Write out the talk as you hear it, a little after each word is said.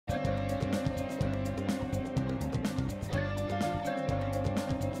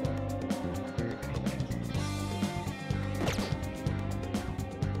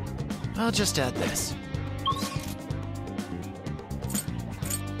I'll just add this.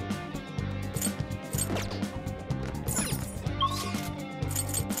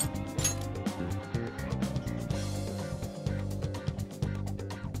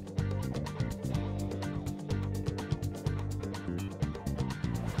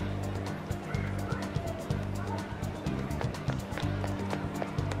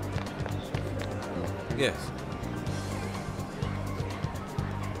 Yes.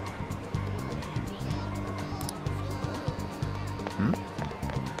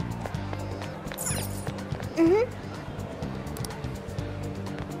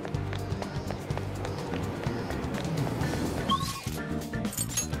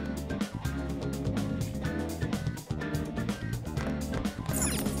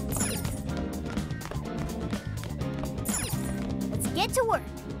 Let's get to work.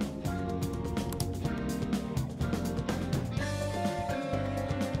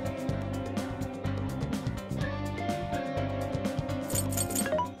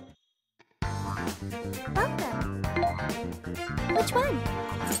 Welcome. Which one?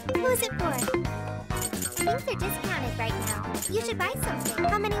 Who's it for? Things are discounted right now. You should buy something.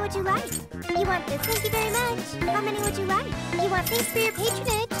 How many would you like? You want this? Thank you very much. How many would you like? You want thanks for your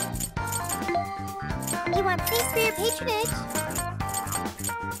patronage? You want thanks for your patronage?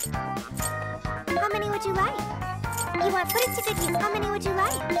 How many would you like? You want put it to cookies? How many would you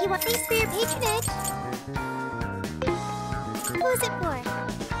like? You want thanks for your patronage? Who's it for?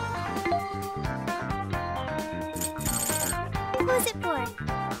 Who's it for?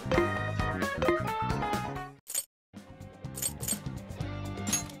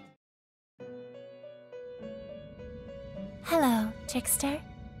 Hello, trickster.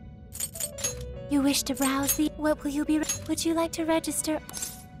 You wish to browse the... What will you be... Would you like to register?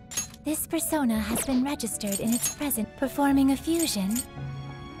 This persona has been registered in its present, performing a fusion.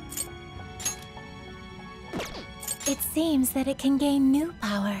 It seems that it can gain new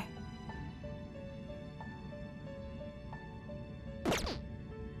power.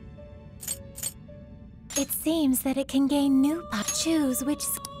 It seems that it can gain new power. Choose which...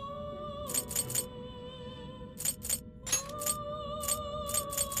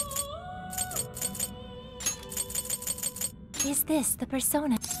 Is this the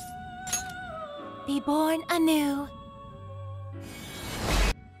persona? Be born anew.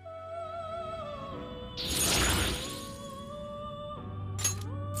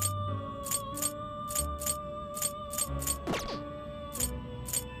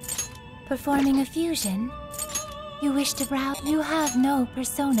 Performing a fusion? You wish to browse? You have no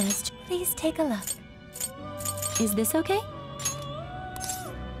personas. Please take a look. Is this okay?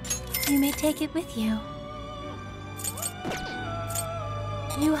 You may take it with you.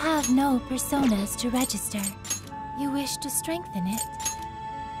 You have no personas to register. You wish to strengthen it.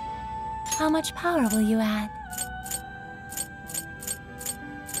 How much power will you add?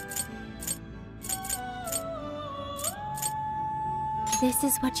 This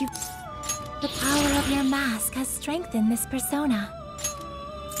is what you... The power of your mask has strengthened this persona.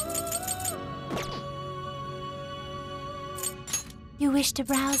 You wish to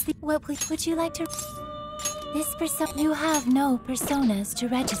browse the... What would you like to... This persona... You have no personas to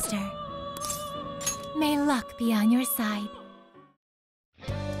register. May luck be on your side.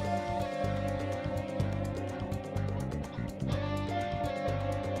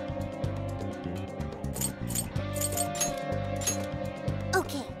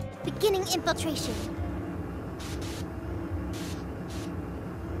 Okay, beginning infiltration.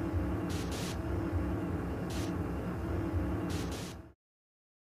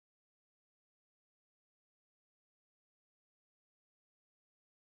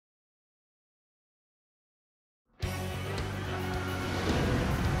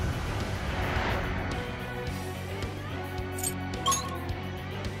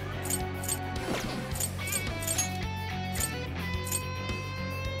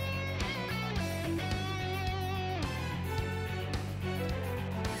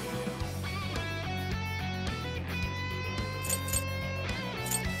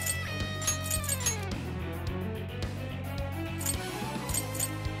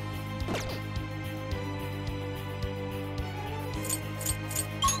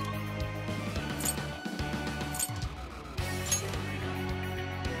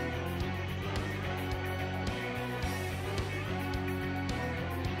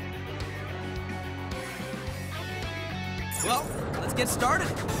 Well, let's get started.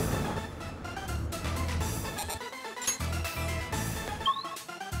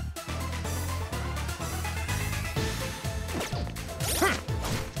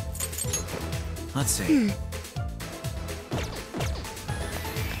 Let's see.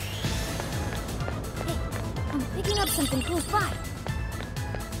 something close by.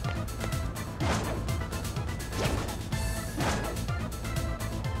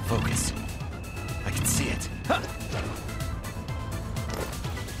 Focus. I can see it. Huh.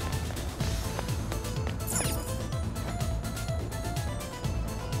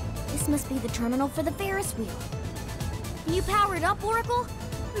 This must be the terminal for the Ferris wheel. Can you power it up, Oracle?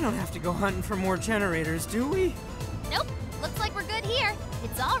 We don't have to go hunting for more generators, do we? Nope. Looks like we're good here.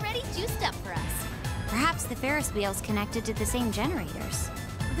 It's already juiced up for us. Perhaps the Ferris wheel's connected to the same generators.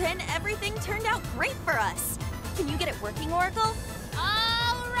 Then everything turned out great for us. Can you get it working, Oracle?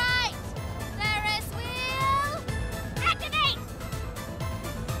 All right! Ferris wheel, activate!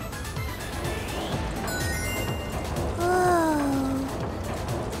 Oh.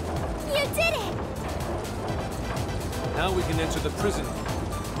 You did it! Now we can enter the prison.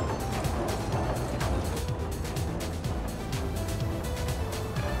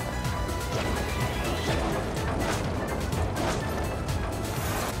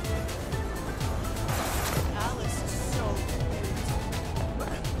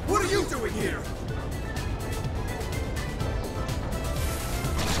 What are you doing here?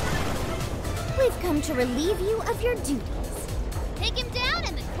 We've come to relieve you of your duties. Take him down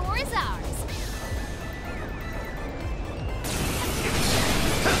and the core is ours.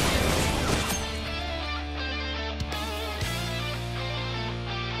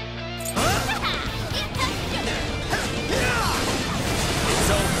 It's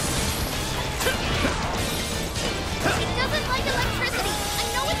over. It doesn't like electricity. I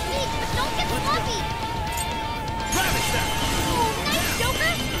know it's weak, but don't get sloppy. Ravage that! Oh, nice,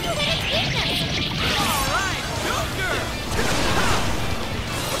 Joker. You hit its weakness. All right, Joker!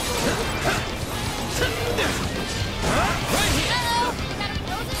 Right here! Uh-oh, got a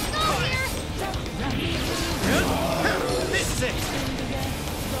frozen skull here. This is it!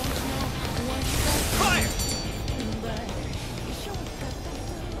 Fire!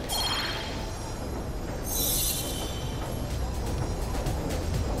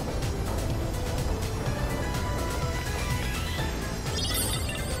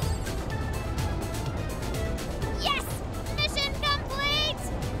 Yes! Mission complete!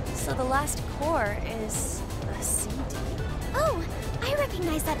 So the last core is a CD. Oh, I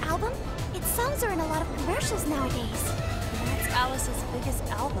recognize that album. Its songs are in a lot of commercials nowadays. That's Alice's biggest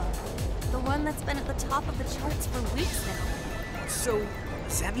album. The one that's been at the top of the charts for weeks now. So,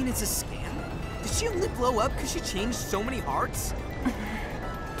 does that mean it's a scam? Did she only blow up because she changed so many hearts?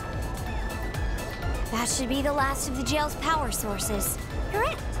 That should be the last of the jail's power sources.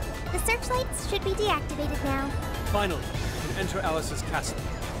 Correct. The searchlights should be deactivated now. Finally, we can enter Alice's castle.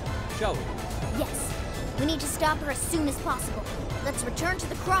 Shall we? Yes. We need to stop her as soon as possible. Let's return to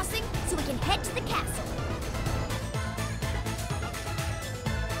the crossing so we can head to the castle.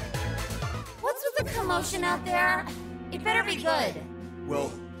 What's with the commotion out there? It better be good.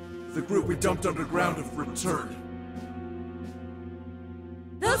 Well, the group we dumped underground have returned.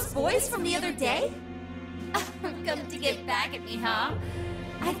 Those boys from the other day? Come to get back at me, huh?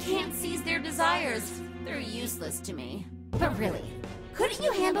 I can't seize their desires. They're useless to me. But really, couldn't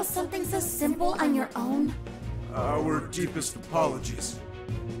you handle something so simple on your own? Our deepest apologies.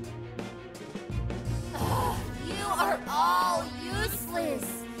 You are all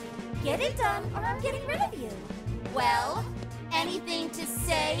useless. Get it done, or I'm getting rid of you. Well, anything to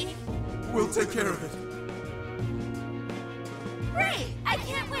say? We'll take care of it. Great! I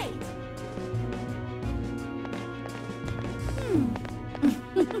can't wait!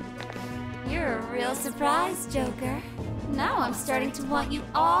 You're a real surprise, Joker. Now I'm starting to want you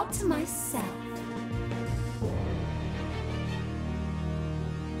all to myself.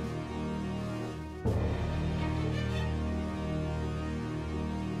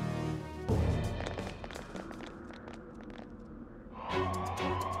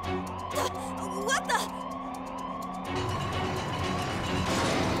 What the?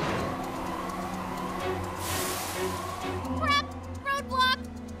 Crap! Roadblock!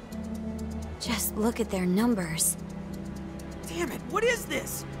 Just look at their numbers. Damn it, what is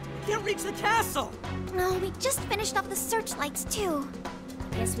this? Can't reach the castle! No, we just finished off the searchlights, too.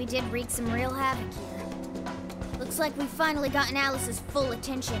 Guess we did wreak some real havoc here. Looks like we've finally gotten Alice's full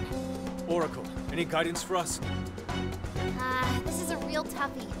attention. Oracle, any guidance for us? This is a real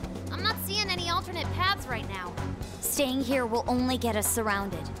toughie. I'm not seeing any alternate paths right now. Staying here will only get us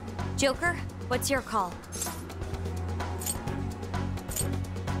surrounded. Joker, what's your call?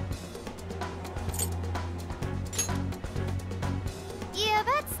 Yeah,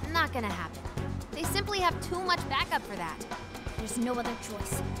 that's not gonna happen. They simply have too much backup for that. There's no other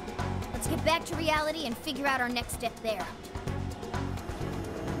choice. Let's get back to reality and figure out our next step there.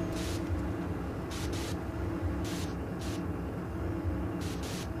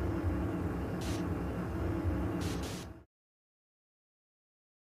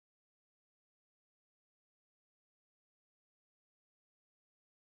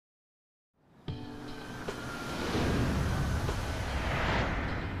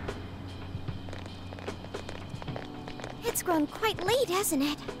 It's grown quite late, hasn't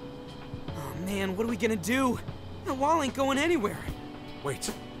it? Oh man, what are we gonna do? The wall ain't going anywhere.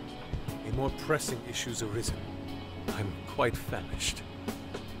 Wait. A more pressing issue's arisen. I'm quite famished.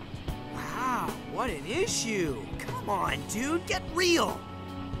 Wow, what an issue. Come on, dude, get real.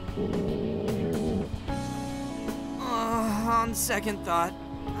 On second thought,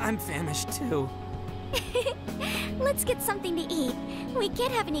 I'm famished too. Let's get something to eat. We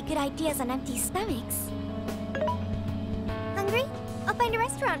can't have any good ideas on empty stomachs. Hungry? I'll find a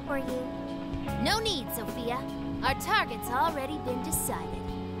restaurant for you. No need, Sophia. Our target's already been decided.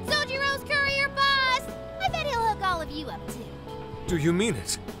 Sojiro's courier boss! I bet he'll hook all of you up too. Do you mean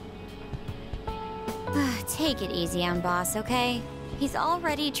it? Take it easy on Boss, okay? He's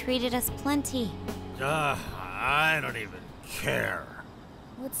already treated us plenty. I don't even care.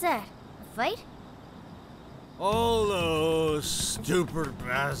 What's that? A fight? All those stupid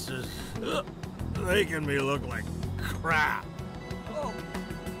bastards making me look like crap. Oh,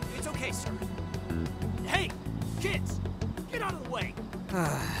 it's okay, sir. Hey, kids, get out of the way.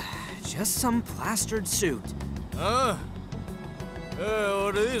 Just some plastered suit. Huh?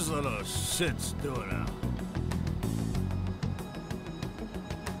 What are these little shits doing now?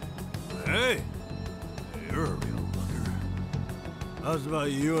 Hey, you're a real looker. How's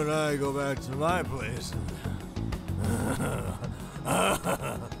about you and I go back to my place?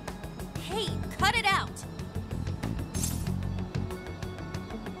 Hey, cut it out!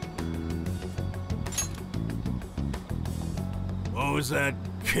 What was that,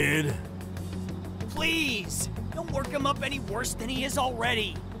 kid? Please, don't work him up any worse than he is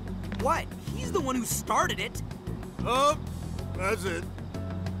already. What? He's the one who started it. Oh, that's it.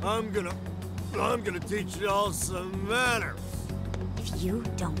 I'm gonna teach y'all some manners. If you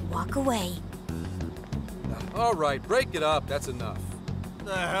don't walk away. All right, break it up. That's enough.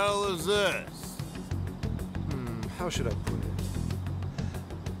 The hell is this? How should I put it?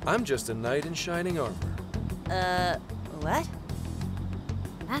 I'm just a knight in shining armor. What?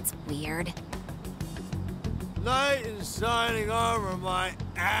 That's weird. Knight in shining armor, my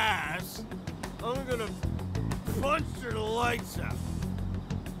ass. I'm gonna punch your lights out.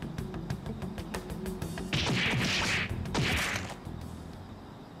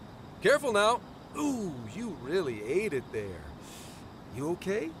 Careful now. Ooh, you really ate it there. You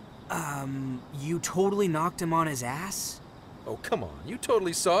okay? You totally knocked him on his ass? Oh, come on. You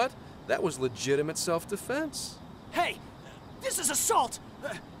totally saw it. That was legitimate self-defense. Hey, this is assault.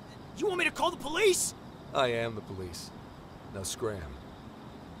 You want me to call the police? I am the police. Now scram.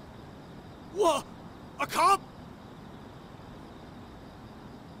 What? A cop?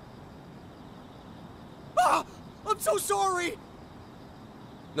 Ah! I'm so sorry!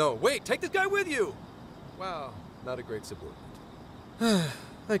 No, wait, take this guy with you! Wow, not a great subordinate.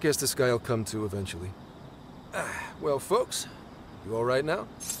 I guess this guy'll come to eventually. Well, folks, you all right now?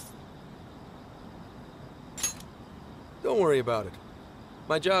 Don't worry about it.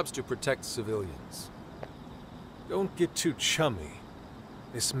 My job's to protect civilians. Don't get too chummy.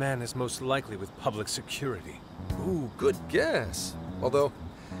 This man is most likely with public security. Ooh, good guess. Although,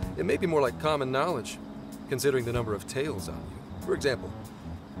 it may be more like common knowledge, considering the number of tails on you. For example,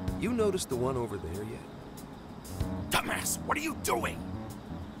 you noticed the one over there yet? Dumbass, what are you doing?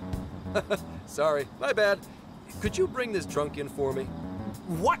 Sorry, my bad. Could you bring this trunk in for me?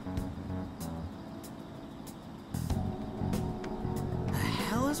 What? The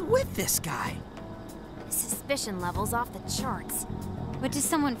hell is with this guy? Suspicion levels off the charts. What does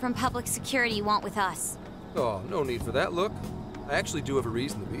someone from public security want with us? Oh, no need for that. Look, I actually do have a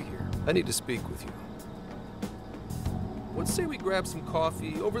reason to be here. I need to speak with you. Let's say we grab some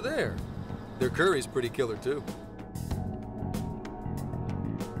coffee over there. Their curry's pretty killer, too.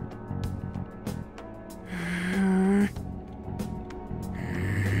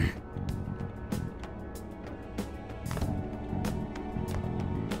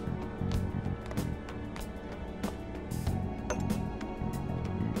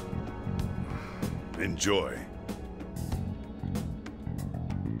 Enjoy.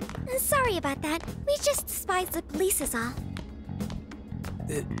 Sorry about that. We just despised the police is all.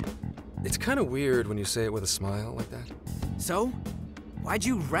 It's kind of weird when you say it with a smile like that. So, why'd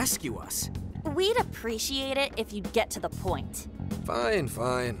you rescue us? We'd appreciate it if you'd get to the point. Fine,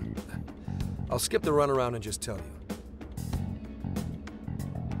 fine. I'll skip the runaround and just tell you.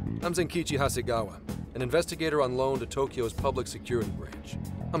 I'm Zenkichi Hasegawa, an investigator on loan to Tokyo's public security branch.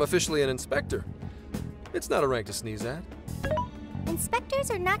 I'm officially an inspector. It's not a rank to sneeze at.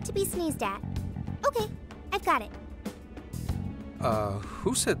 Inspectors are not to be sneezed at. Okay, I've got it.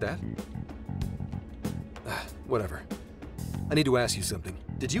 Who said that? Whatever. I need to ask you something.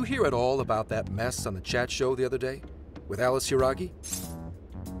 Did you hear at all about that mess on the chat show the other day? with Alice Hiragi?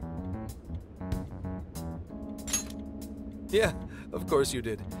 Yeah, of course you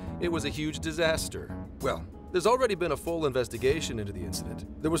did. It was a huge disaster. Well, there's already been a full investigation into the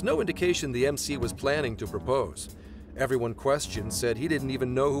incident. There was no indication the MC was planning to propose. Everyone questioned said he didn't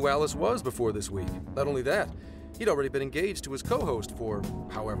even know who Alice was before this week. Not only that, he'd already been engaged to his co-host for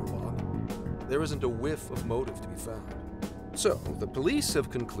however long. There isn't a whiff of motive to be found. So, the police have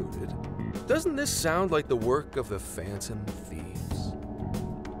concluded, doesn't this sound like the work of the Phantom Thieves?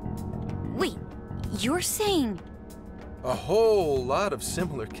 Wait, you're saying... A whole lot of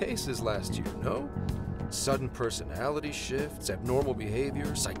similar cases last year, no? Sudden personality shifts, abnormal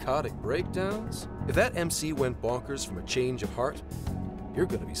behavior, psychotic breakdowns. If that MC went bonkers from a change of heart, you're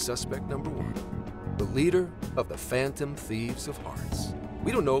gonna be suspect number one. The leader of the Phantom Thieves of Hearts.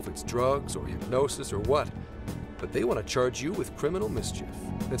 We don't know if it's drugs or hypnosis or what, but they want to charge you with criminal mischief.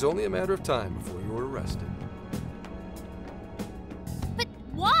 It's only a matter of time before you're arrested. But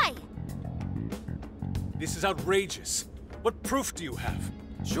why? This is outrageous. What proof do you have?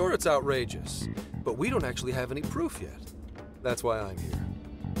 Sure, it's outrageous, but we don't actually have any proof yet. That's why I'm here.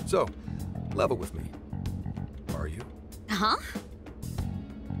 So, level with me. Are you? Huh?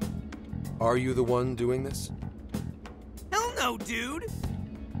 Are you the one doing this? Hell no, dude!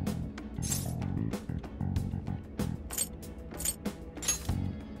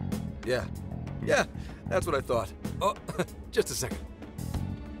 Yeah, that's what I thought. Oh, just a second.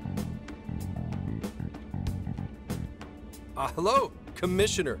 Hello,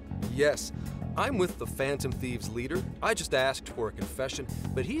 Commissioner. Yes, I'm with the Phantom Thieves leader. I just asked for a confession,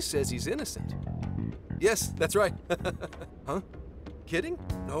 but he says he's innocent. Yes, that's right. Huh? Kidding?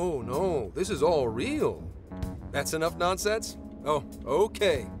 No, this is all real. That's enough nonsense? Oh,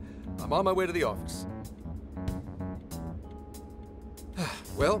 okay. I'm on my way to the office.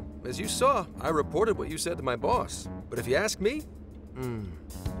 Well, as you saw, I reported what you said to my boss. But if you ask me,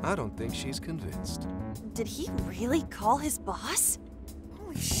 I don't think she's convinced. Did he really call his boss?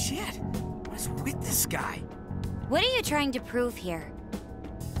 Holy shit! What is with this guy? What are you trying to prove here?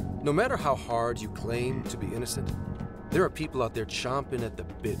 No matter how hard you claim to be innocent, there are people out there chomping at the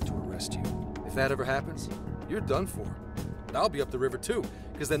bit to arrest you. If that ever happens, you're done for. And I'll be up the river too,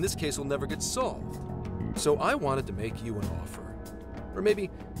 because then this case will never get solved. So I wanted to make you an offer. Or maybe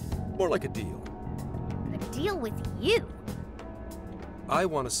more like a deal. A deal with you? I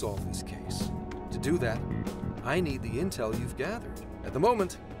want to solve this case. To do that, I need the intel you've gathered. At the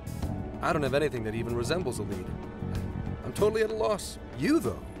moment, I don't have anything that even resembles a lead. I'm totally at a loss. You,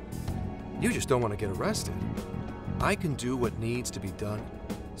 though, you just don't want to get arrested. I can do what needs to be done,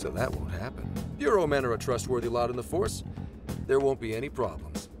 so that won't happen. Bureau men are a trustworthy lot in the force. There won't be any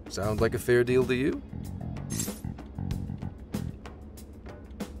problems. Sound like a fair deal to you?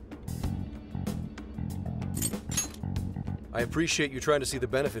 I appreciate you trying to see the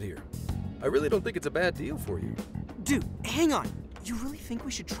benefit here. I really don't think it's a bad deal for you. Dude, hang on. You really think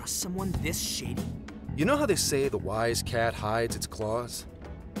we should trust someone this shady? You know how they say the wise cat hides its claws?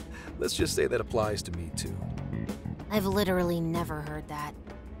 Let's just say that applies to me, too. I've literally never heard that.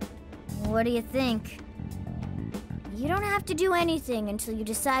 What do you think? You don't have to do anything until you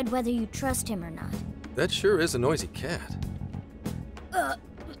decide whether you trust him or not. That sure is a noisy cat.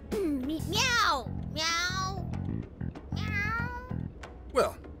 Meow! Meow! Meow!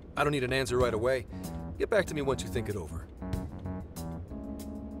 Well, I don't need an answer right away. Get back to me once you think it over.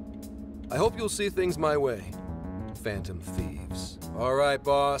 I hope you'll see things my way, Phantom Thieves. All right,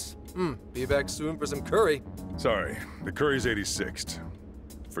 boss. Be back soon for some curry. Sorry, the curry's 86th.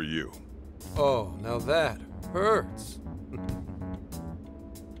 For you. Oh, now that hurts.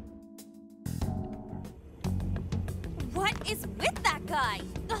 What is with that guy?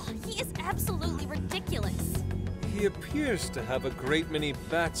 Ugh, he is absolutely ridiculous. He appears to have a great many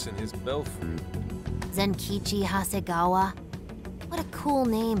bats in his belfry. Zenkichi Hasegawa? What a cool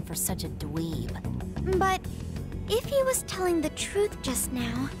name for such a dweeb. But if he was telling the truth just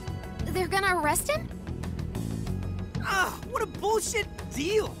now, they're gonna arrest him? What a bullshit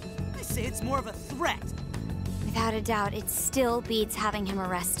deal! I say it's more of a threat. Without a doubt, it still beats having him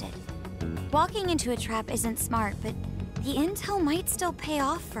arrested. Walking into a trap isn't smart, but the intel might still pay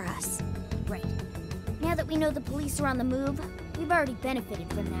off for us. Right. Now that we know the police are on the move, we've already benefited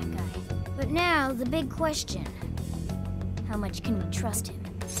from that guy. But now, the big question. How much can we trust him?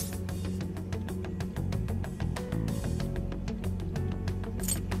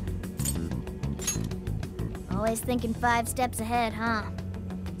 Always thinking 5 steps ahead, huh?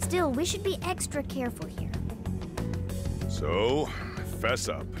 Still, we should be extra careful here. So, fess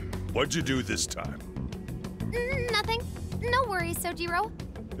up. What'd you do this time? Nothing. No worries, Sojiro.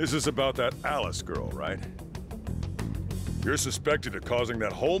 This is about that Alice girl, right? You're suspected of causing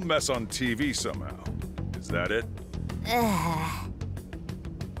that whole mess on TV somehow. Is that it?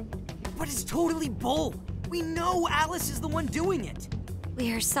 But it's totally bull. We know Alice is the one doing it.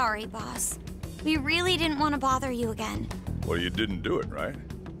 We're sorry, boss. We really didn't want to bother you again. Well, you didn't do it, right?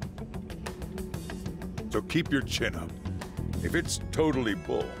 So keep your chin up. If it's totally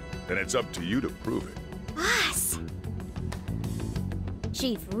bull, then it's up to you to prove it. Boss!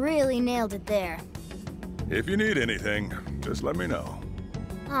 Chief really nailed it there. If you need anything, just let me know.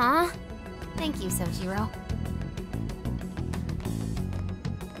 Aw. Thank you, Sojiro.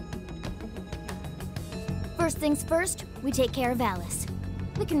 First things first, we take care of Alice.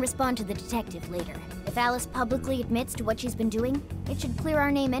 We can respond to the detective later. If Alice publicly admits to what she's been doing, it should clear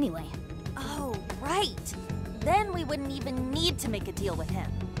our name anyway. Oh, right. Then we wouldn't even need to make a deal with him.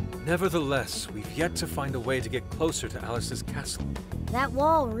 Nevertheless, we've yet to find a way to get closer to Alice's castle. That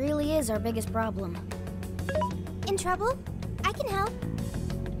wall really is our biggest problem. In trouble? I can help.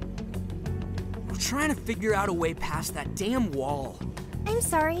 We're trying to figure out a way past that damn wall. I'm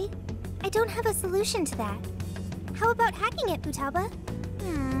sorry. I don't have a solution to that. How about hacking it, Futaba?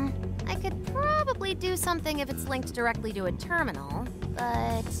 I could probably do something if it's linked directly to a terminal,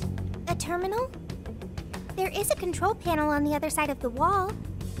 but... A terminal? There is a control panel on the other side of the wall.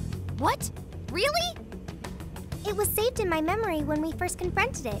 What? Really? It was saved in my memory when we first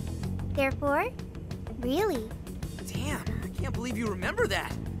confronted it. Therefore, really. Damn, I can't believe you remember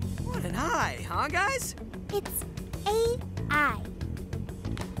that. What an eye, huh, guys? It's AI.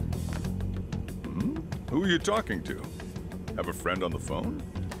 Who are you talking to? Have a friend on the phone?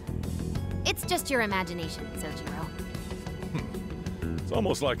 It's just your imagination, Sojiro. It's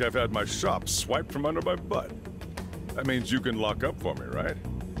almost like I've had my shop swiped from under my butt. That means you can lock up for me, right?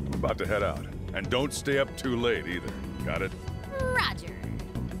 I'm about to head out. And don't stay up too late either. Got it? Roger.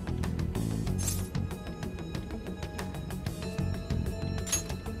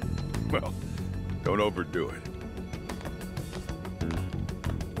 Well, don't overdo it.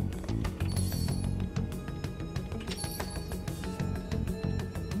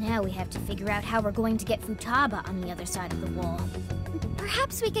 Now we have to figure out how we're going to get Futaba on the other side of the wall.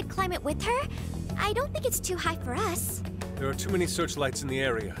 Perhaps we could climb it with her? I don't think it's too high for us. There are too many searchlights in the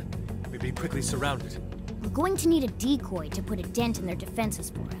area. We'd be quickly surrounded. We're going to need a decoy to put a dent in their defenses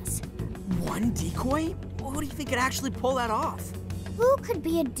for us. One decoy? Well, who do you think could actually pull that off? Who could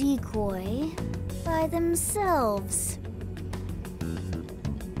be a decoy by themselves?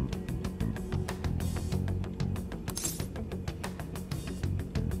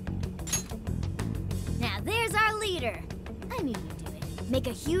 Now there's our leader. I knew you'd do it. Make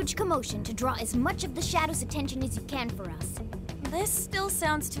a huge commotion to draw as much of the Shadow's attention as you can for us. This still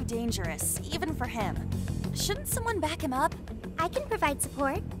sounds too dangerous, even for him. Shouldn't someone back him up? I can provide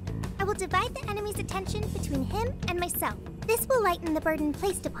support. I will divide the enemy's attention between him and myself. This will lighten the burden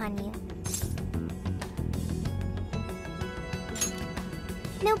placed upon you.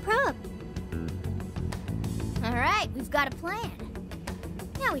 No prob. All right, we've got a plan.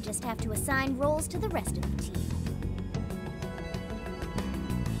 Now we just have to assign roles to the rest of the team.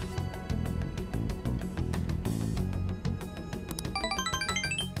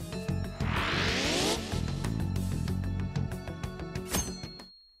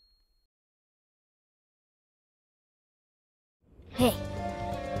 Hey.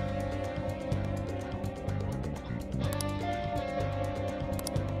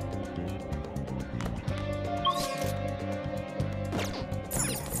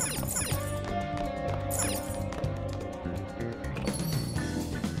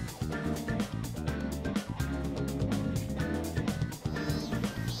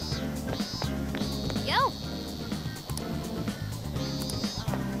 Yo!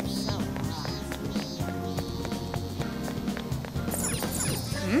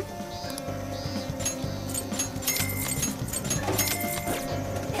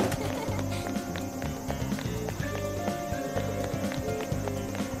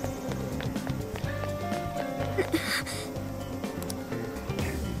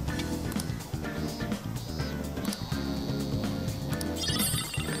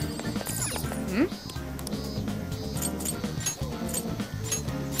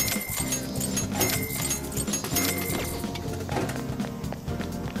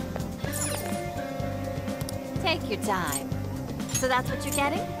 Take your time. So that's what you're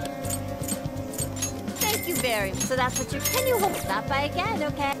getting? Thank you very much. So that's what you're... Can you hold... Stop by again,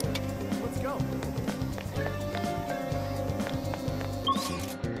 okay? Let's go.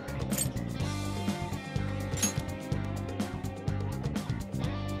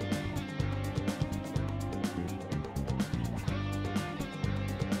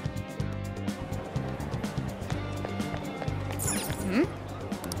 She's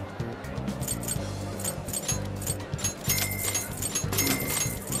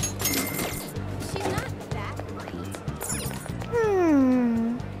not that great.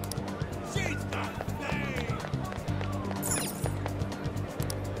 She's got fame.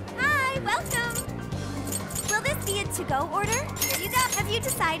 Hi, welcome. Will this be a to-go order? Here you go. Have you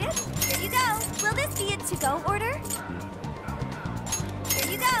decided? Here you go. Will this be a to-go order?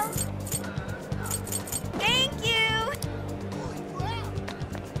 Here you go. Thank you.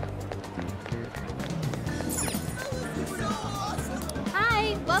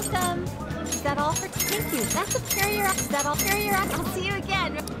 Hi, welcome. Is that all for? Thank you. That's a carrier. Is that all? Carrier. I'll see you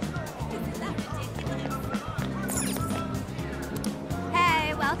again.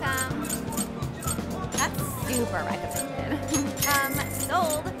 Hey, welcome. That's super recommended.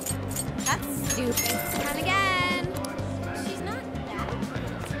 Sold. That's stupid. Come again. She's not that.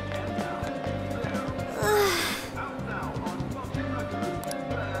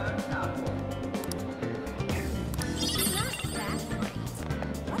 She's not that great.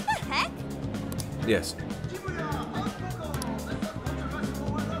 What the heck? Yes.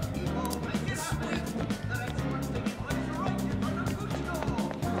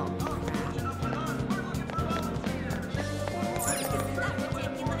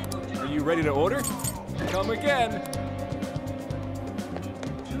 Are you ready to order? Come again.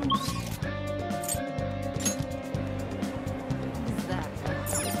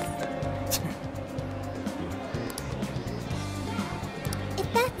 If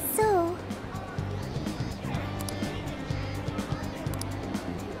that's so.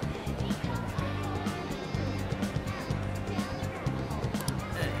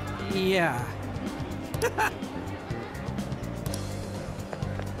 Yeah.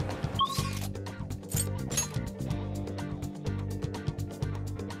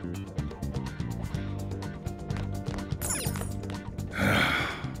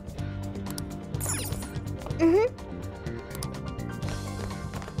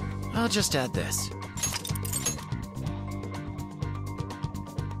 I'll just add this.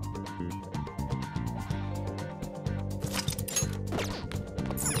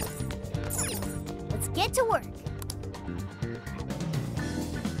 Let's get to work.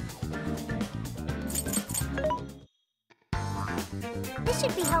 This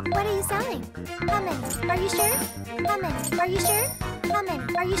should be helpful. What are you selling? How many? Are you sure? How many? Are you sure? How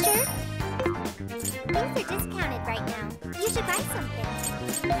many? Are you sure? Things are discounted right now. You should buy something.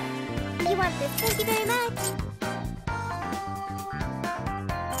 You want this? Thank you very much.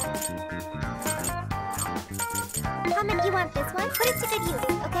 How many? You want this one? Put it to good use,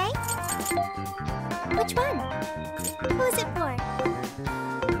 okay? Which one? Who is it for?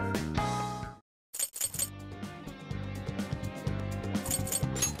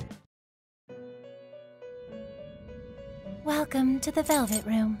 Welcome to the Velvet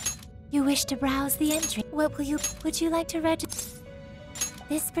Room. You wish to browse the entry. Would you like to register?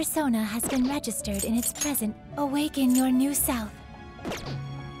 This persona has been registered in its present. Awaken your new self.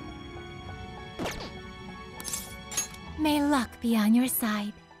 May luck be on your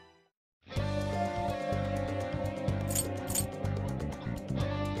side.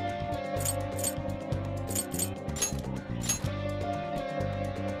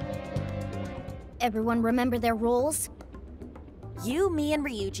 Everyone remember their roles? You, me, and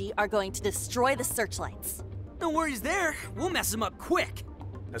Ryuji are going to destroy the searchlights. No worries there. We'll mess him up quick.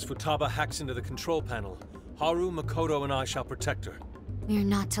 As Futaba hacks into the control panel, Haru, Makoto, and I shall protect her. We're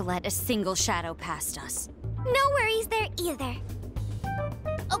not to let a single shadow past us. No worries there either.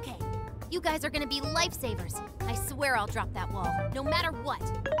 Okay, you guys are gonna be lifesavers. I swear I'll drop that wall, no matter what.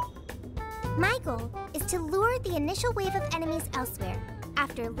 My goal is to lure the initial wave of enemies elsewhere.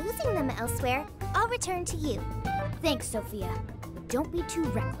 After losing them elsewhere, I'll return to you. Thanks, Sophia. Don't be too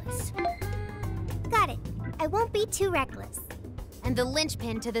reckless. Got it. I won't be too reckless. And the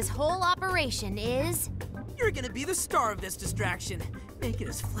linchpin to this whole operation is... You're gonna be the star of this distraction. Make it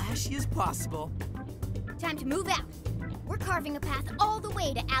as flashy as possible. Time to move out. We're carving a path all the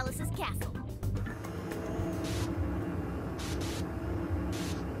way to Alice's castle.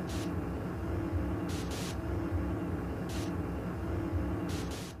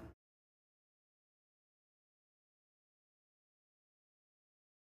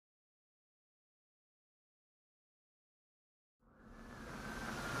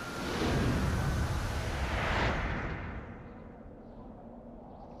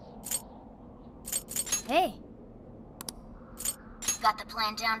 Hey. Got the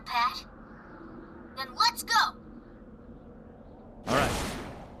plan down pat? Then let's go! All right.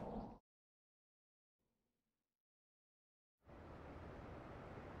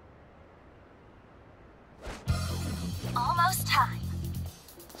 Almost time.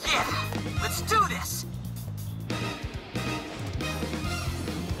 Let's do this!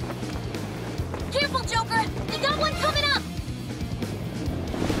 Careful, Joker! They got one coming up!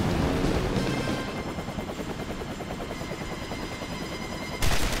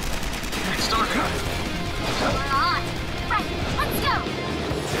 It's starting. We're on. Right, let's go.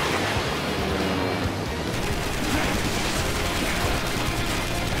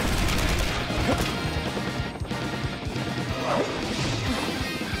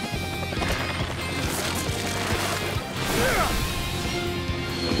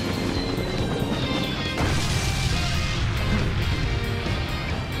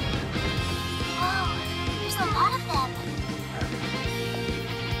 Whoa, there's a lot of them.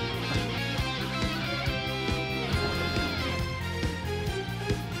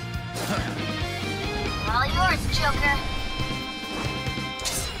 All yours, Joker.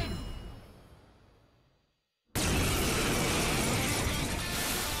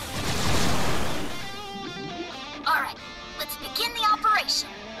 Alright, let's begin the operation.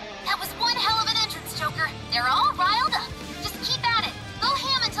 That was one hell of an entrance, Joker. They're all riled up. Just keep at it. Go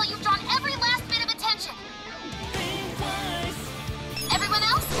ham until you've drawn every last bit of attention. Everyone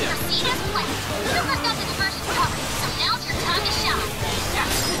else, proceed as planned. Joker's got the diversion covered, so now's your time to shine.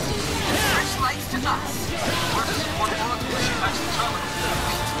 Yes! Searchlights to us. First, one more pushing back to Charlie.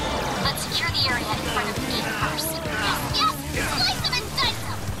 Great. Let's secure the area in front of me first. Yes, yes! Slice them and dice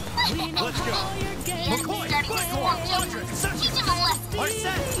them! Let's go. The enemy's starting to swarm Joker. Teach him a lesson.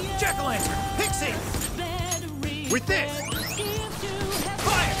 Arsene! Jack-o'-lantern! Pixie! With this!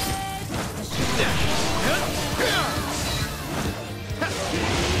 Fire!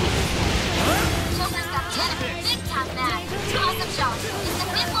 Joker's got the enemy big time mad. Awesome job. Just a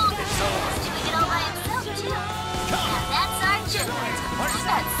bit longer. He's doing it all by himself, too. Now that's our Joker.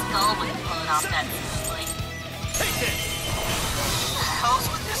 That skull would pull it off that easily. Take this! How's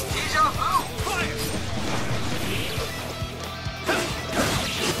with this deja vu? Fire!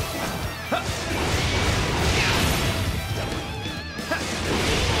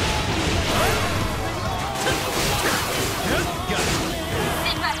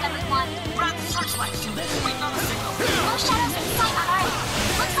 Sit back, everyone. Grab the searchlights. Waiting on a signal. No shadows in sight on our end.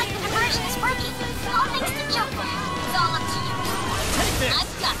 Looks like the diversion is working. All thanks to Joker. It's all up to you. Take this! I've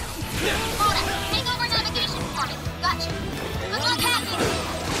got it. Mona, take over navigation for me. Gotcha. Good luck hacking.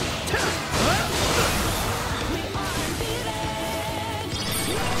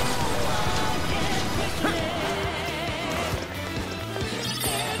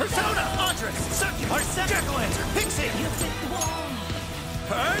 Persona! Andres! Sucky! Arsene! Jack-o'-lantern! Pixie!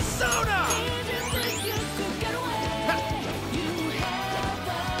 Persona!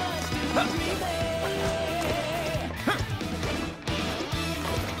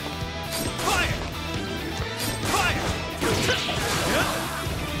 Fire! Fire!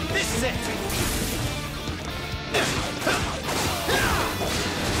 This is it!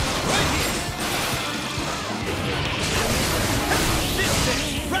 Right here! This is it!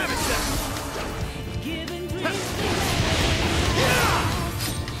 Rabbit step!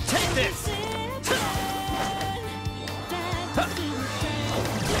 Take this!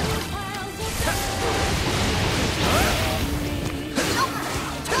 Joker,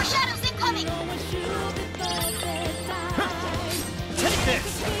 more shadows incoming. Take this!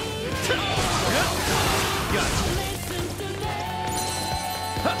 Gotcha.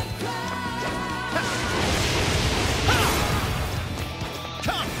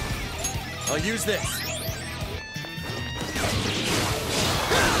 Come! I'll use this.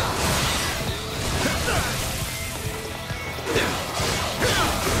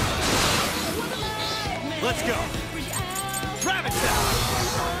 Let's go. Rabbit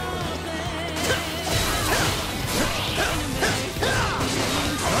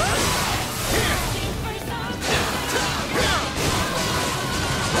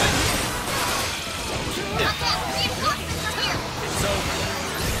Reinforcements are here. It's over.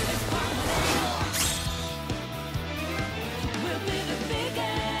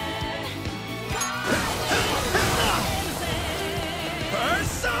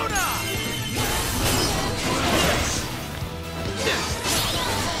 Persona!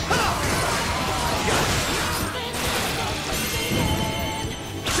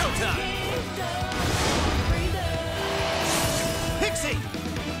 Showtime! Pixie!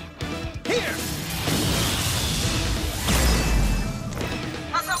 Here!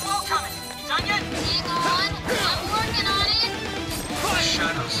 How's that wall coming? Done yet? Hang on, I'm working on it. Fire!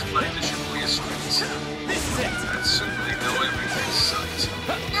 Shadows flying the Shibuya streets. This is it! And certainly no everyday sight.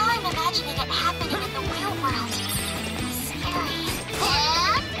 Now I'm imagining it happening in the real world. Scary.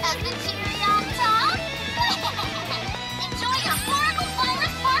 And as the cherry on top, enjoy your horrible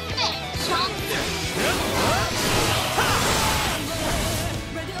virus parfait, chum.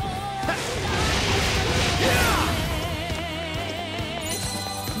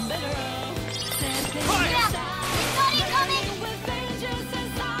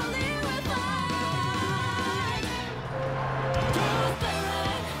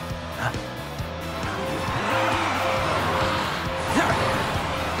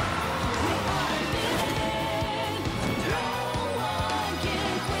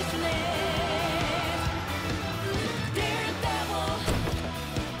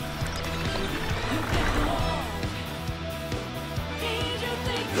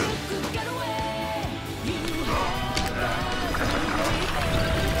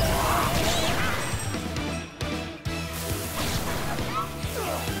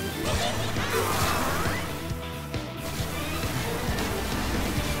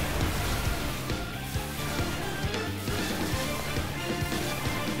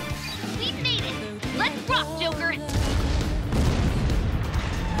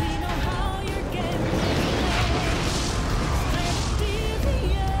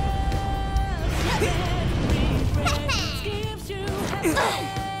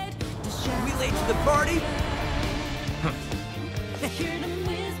 late to the party?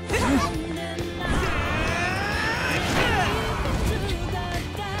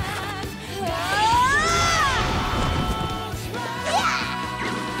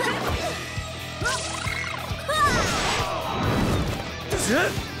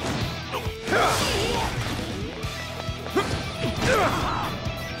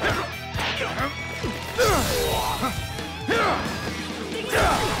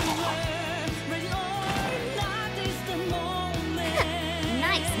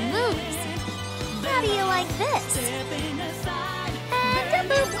 Nice moves. How do you like this?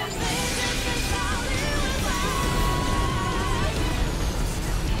 And a boop.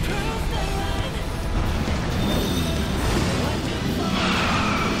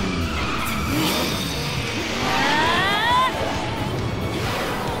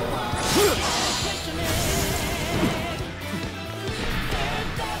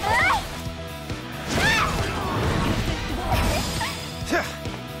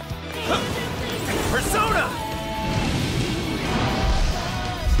 Persona!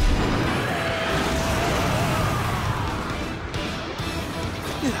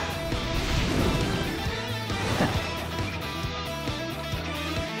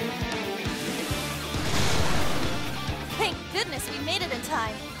 Thank goodness we made it in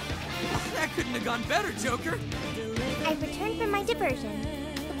time. That couldn't have gone better, Joker. I've returned from my diversion.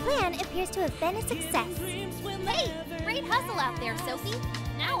 The plan appears to have been a success. Hey, great hustle out there, Sophie.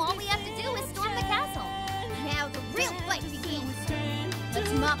 Now all we have to do is storm the castle. Now the real fight begins.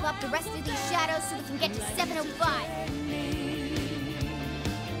 Let's mop up the rest of these shadows so we can get to 705.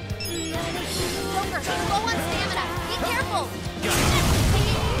 Joker, low on stamina. Be careful.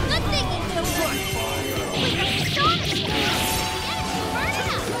 Good thinking, Joker. Wait, stop! The enemy's burning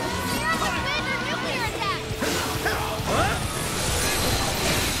us. They're on the way of their nuclear attack.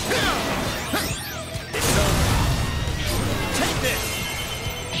 Take this!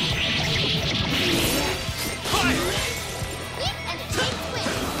 Fire! Sweep and a chain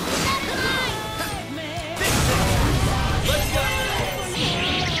swing. That's mine. Let's go!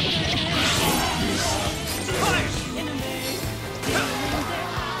 Fire!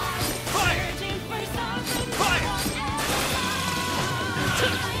 Fire! Fire!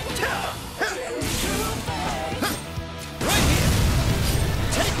 Right here!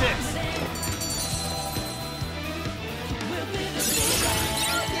 Take this!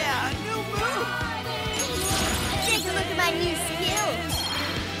 Yeah, new move! Take a look at my new skills.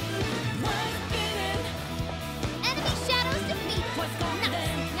 Enemy shadows defeated.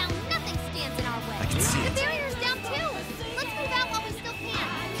 Nice. Now nothing stands in our way. I can see The it. barrier's down too. Let's move out while we still can.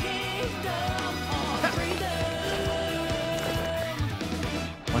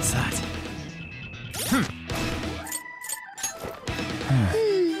 What's that?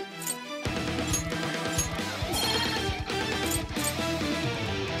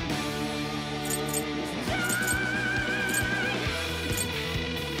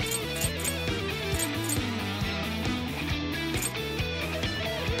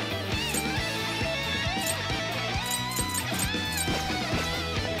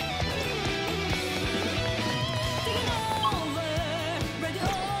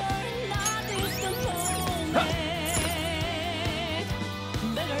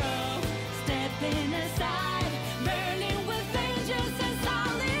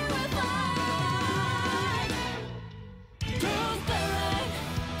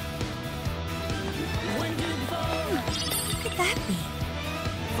 What could that be?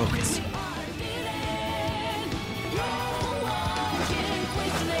 Focus.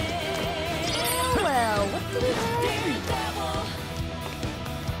 Well, what do we have here?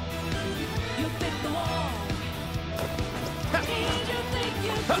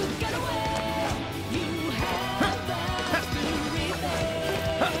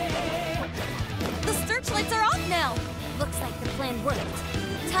 The searchlights are off now. Looks like the plan worked.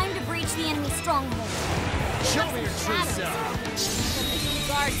 Time to breach the enemy stronghold. Show me your true self! The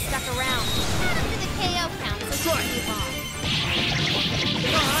guards stuck around. Add them to the KO count so we can move on.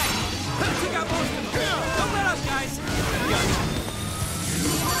 Alright! Took out most of them! Don't let up, guys!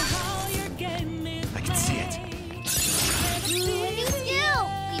 I can see it. Ooh, a new skill.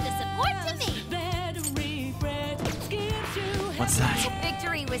 Leave the support to me. What's that?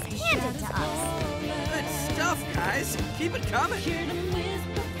 Victory was handed to us. Good stuff, guys! Keep it coming!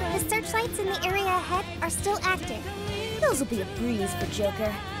 The searchlights in the area ahead are still active. Those will be a breeze for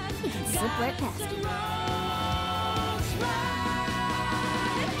Joker. He can slip right past him.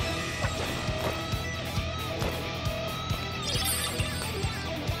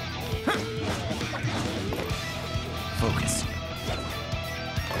 Focus.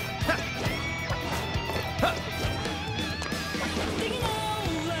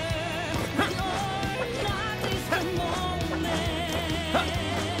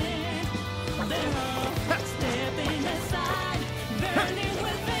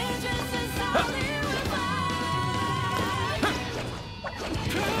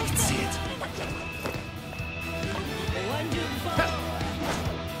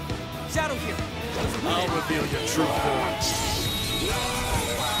 I'll reveal your true form.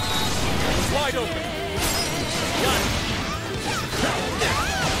 Wide open. Got it.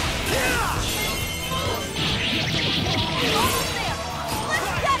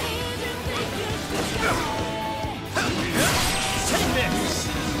 Take this.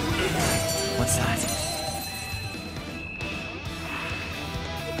 What's that?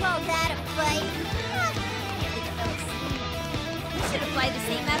 You call that a fight? I think I fell asleep. We should apply the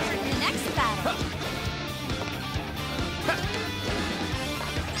same effort in the next battle.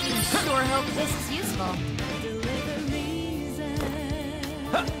 Sure hope this is useful.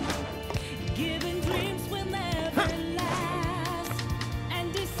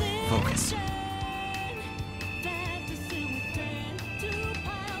 Focus.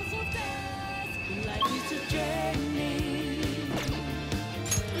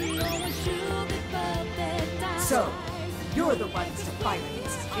 So, you're the ones to fight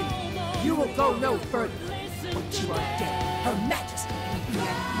against him. You will go no further. Once you are dead, Her Majesty can be at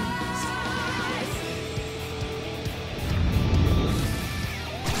ease.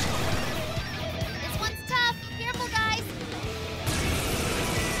 This one's tough. Careful, guys.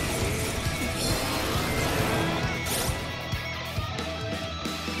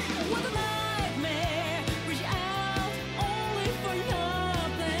 What a nightmare. Reach out only for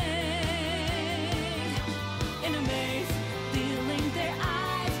nothing. In a maze, stealing their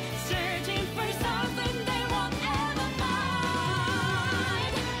eyes, searching for something they won't ever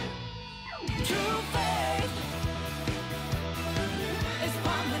find. True faith is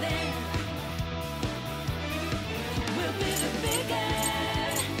found within. We'll be the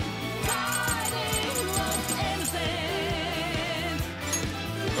beacon, guiding lost innocence.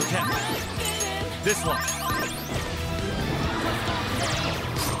 Okay. This one.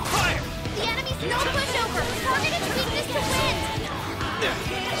 Fire! The enemy's no pushover. Targeted weakness to win.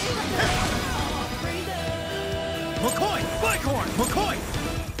 McCoy! Bighorn! McCoy!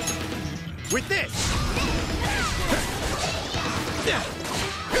 With this!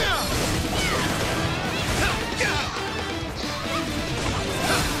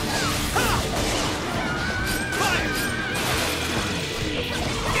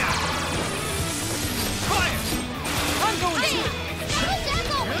 I'm going to it!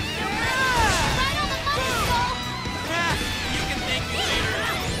 You can thank me later.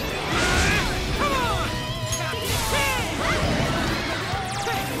 Come on!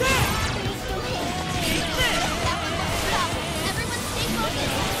 Everyone stay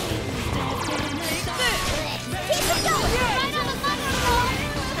focused. Keep it going. Right on the button, roll.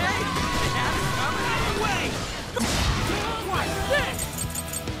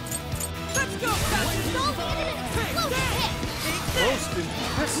 Let's go, Patrick! Don't get it an explosive hit. Most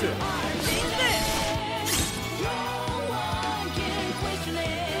impressive.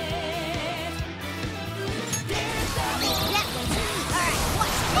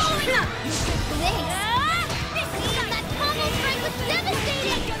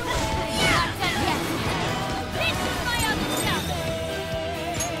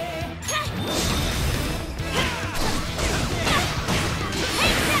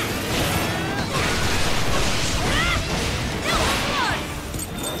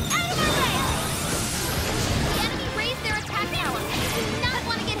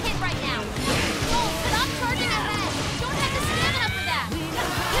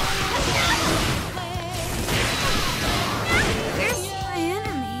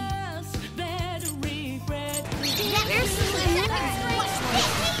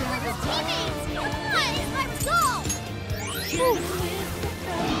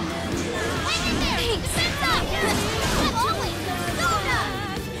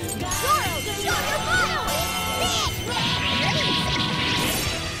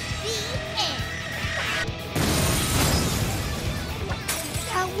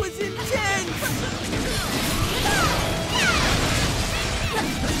 That was intense!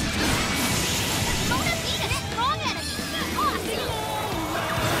 Mona beat a strong enemy. Awesome.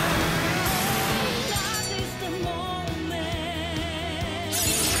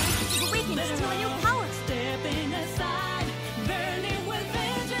 We can steal a new power.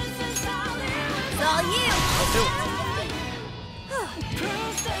 It's all you. I'll do it.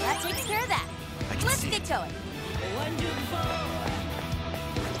 That takes care of that. I can Let's see get it. going.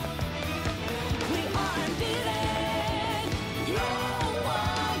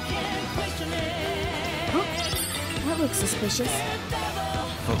 That looks suspicious.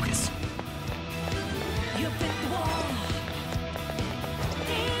 Focus.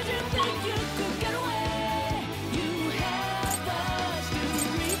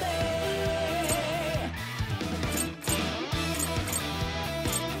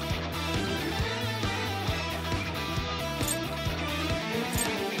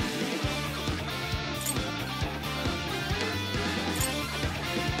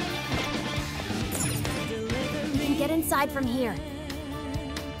 inside from here.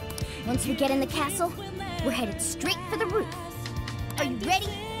 Once we get in the castle, we're headed straight for the roof. Are you ready?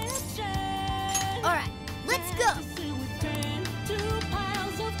 All right, let's go.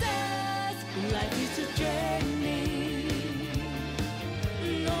 Life is a journey.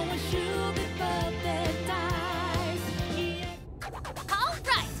 No one should be perfect. All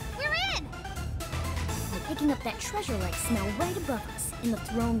right, we're in. We're picking up that treasure-like smell right above us in the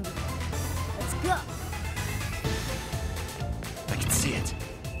throne room. Let's go. I can see it.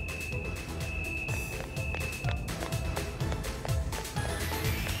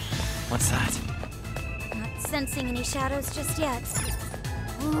 What's that? Not sensing any shadows just yet.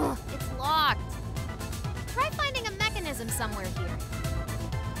 Ugh, it's locked. Try finding a mechanism somewhere here.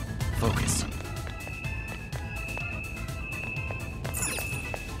 Focus.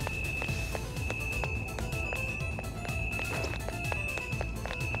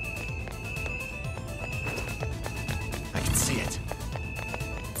 I can see it.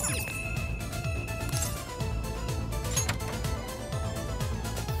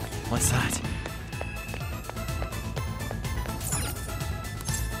 What's that?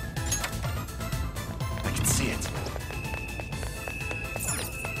 I can see it.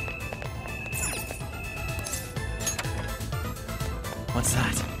 What's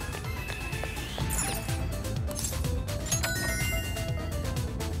that?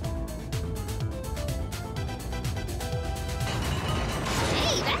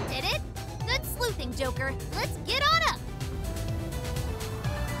 Hey, that did it. Good sleuthing, Joker. Let's get on up.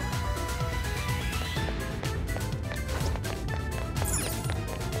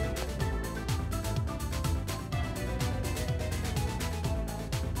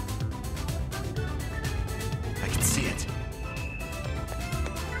 I can see it.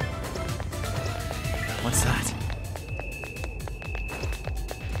 What's that?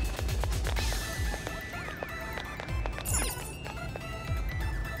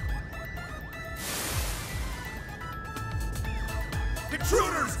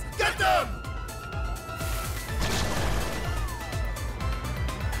 Intruders! Get them!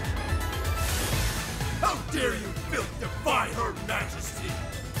 How dare you filth defy Her Majesty!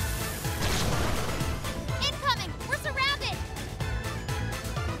 Incoming! We're surrounded!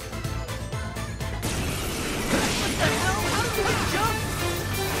 What the hell? How do we jump?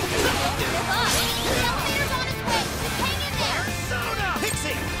 Give up! The elevator's on its way! Just hang in there! Persona!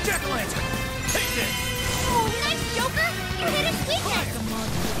 Pixie! Jack-o'-lantern! Take this! Oh, nice, Joker! You hit his weakness!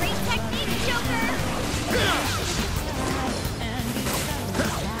 Great technique, Joker!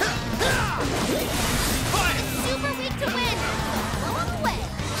 Super weak to win! Blow him away!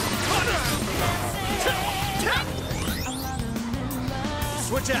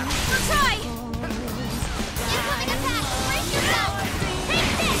 Switch out! We'll try! Incoming attack! Brace yourself!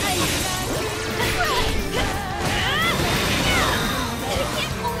 Take this!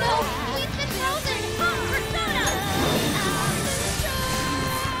 Oh no! We've been frozen! Persona!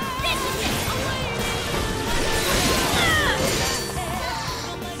 This is it!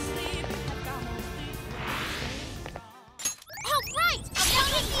 Oh, right! Now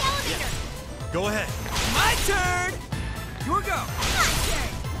hit the elevator! Go ahead. My turn! Your go! My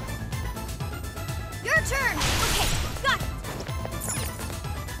turn! Your turn! Okay, got it!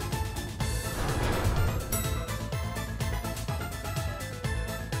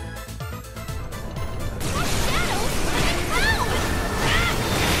 That shadow's running round!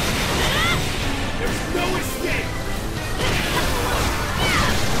 There's no escape!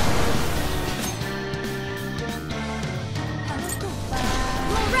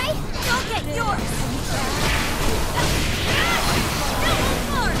 All right, I'll get yours! No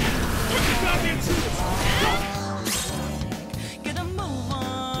more! Got the intruders! Go!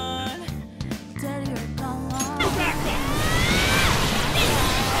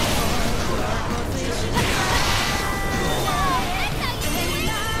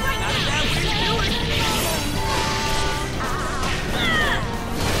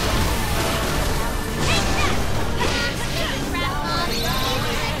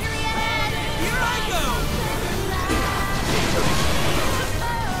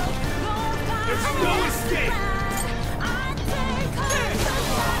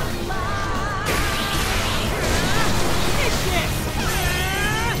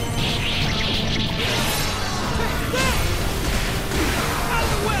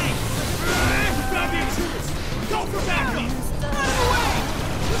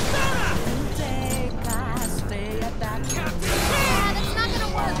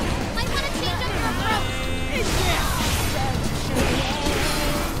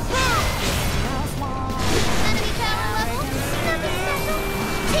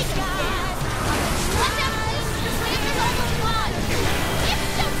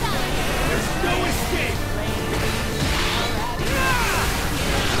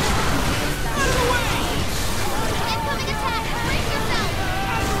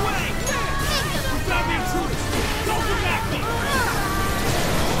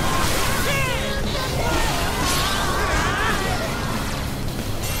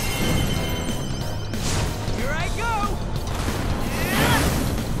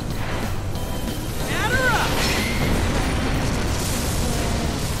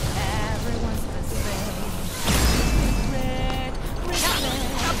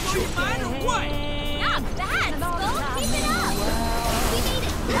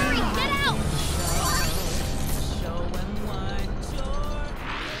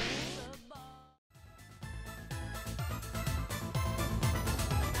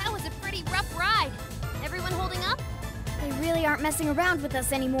 aren't messing around with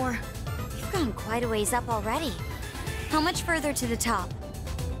us anymore. We've gone quite a ways up already. How much further to the top?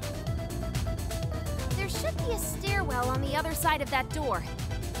 There should be a stairwell on the other side of that door.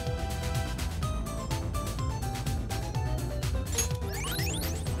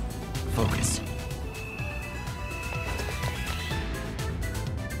 Focus.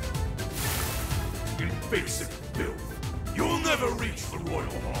 Invasive filth. You'll never reach the Royal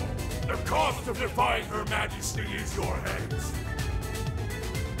Hall. The cost of defying Her Majesty is your heads.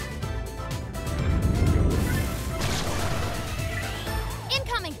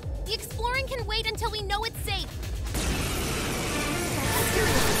 Incoming! The exploring can wait until we know it's safe.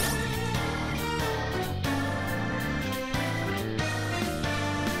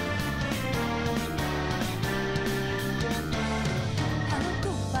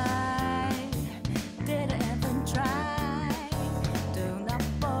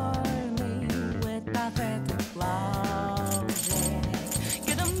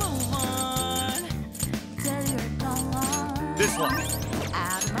 This one.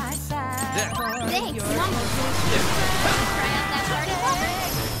 Thanks, Mama. Try out that party popper?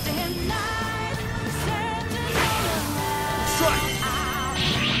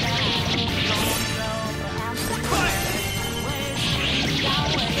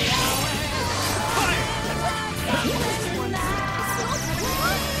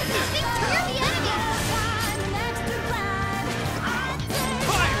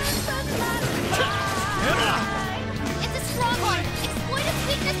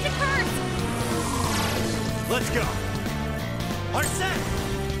 Let's go. Arsene!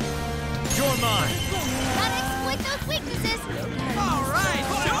 You're mine. Gotta exploit those weaknesses. All right,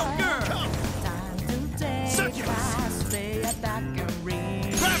 Joker! Succubus!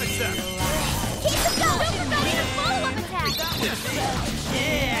 Ravage them! Keep them going! Joker got in a follow-up attack!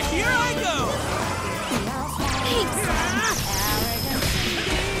 Yeah, here I go! Thanks!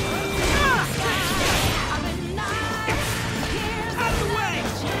 Out of the way!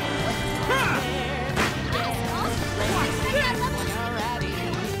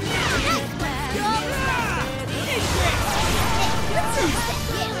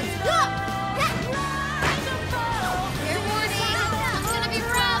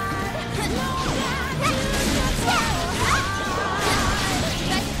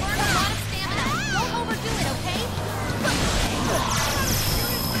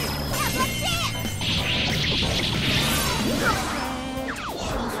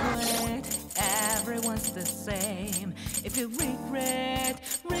 Everyone's the same. If you regret,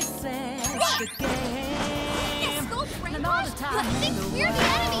 reset the game. And all the time. Think we're the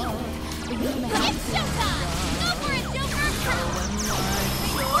enemy! It's showtime! Go for it, Joker!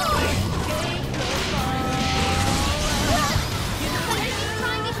 He's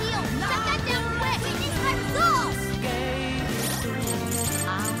trying to heal! Shut that down quick! He's got souls!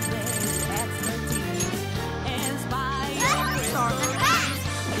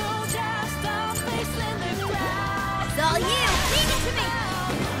 It's all you! Leave it to me!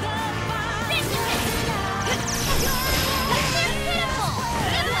 This is it! They're pitiful!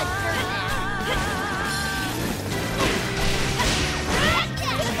 Give them a turn now!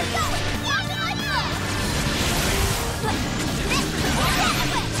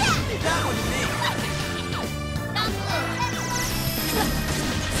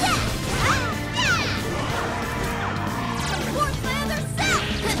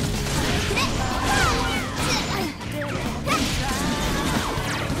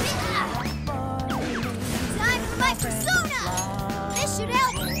 Time for my persona! This should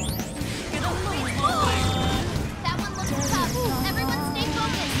help! That one looks tough. Everyone stay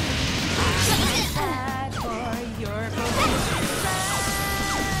focused!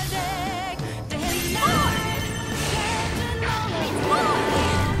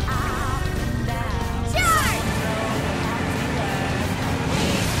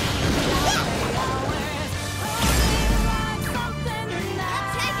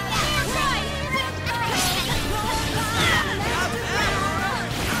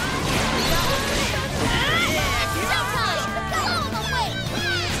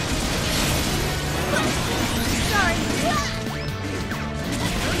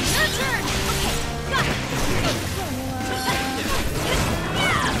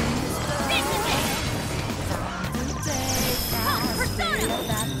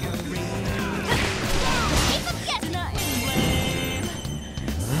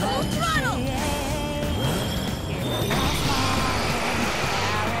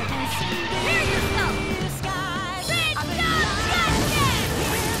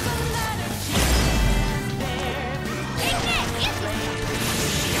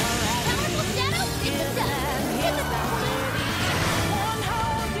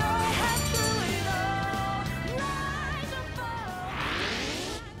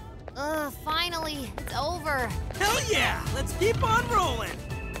 Finally, it's over. Hell yeah! Let's keep on rolling!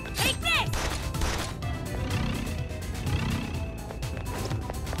 Take this!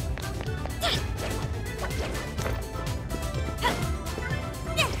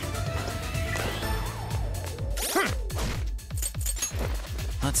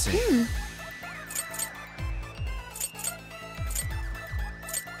 Let's see.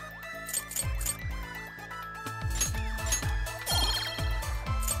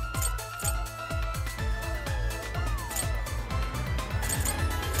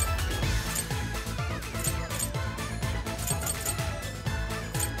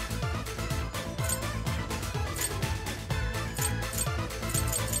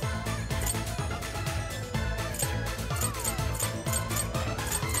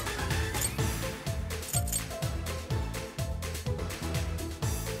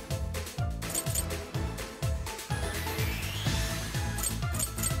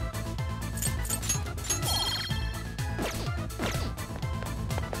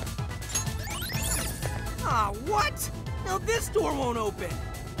 Ah, what? Now this door won't open.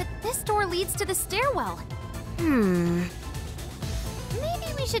 But this door leads to the stairwell. Maybe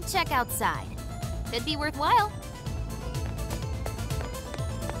we should check outside. Could be worthwhile.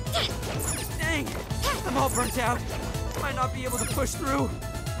 Dang, I'm all burnt out. Might not be able to push through.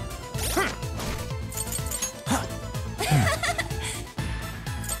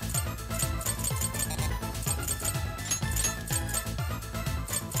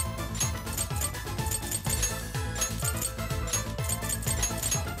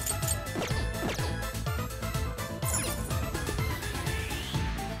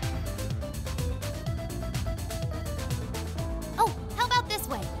 Oh, how about this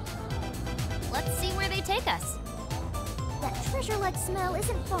way? Let's see where they take us. That treasure-like smell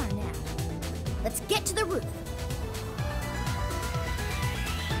isn't far now. Let's get to the roof.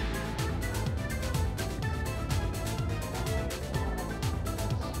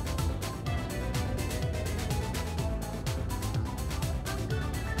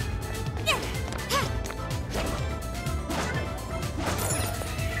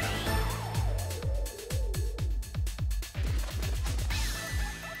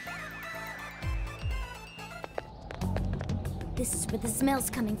 This is where the smell's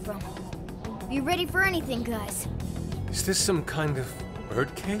coming from. Be ready for anything, guys. Is this some kind of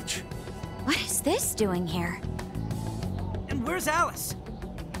birdcage? What is this doing here? And where's Alice?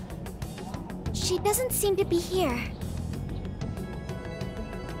 She doesn't seem to be here.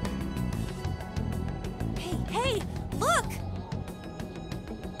 Hey, look!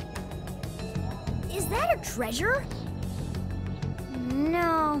 Is that a treasure?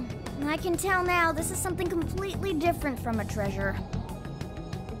 No. I can tell now this is something completely different from a treasure.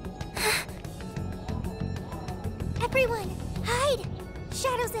 Everyone, hide!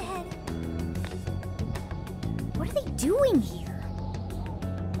 Shadows ahead. What are they doing here?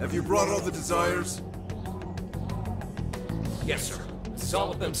 Have you brought all the desires? Yes, sir. This is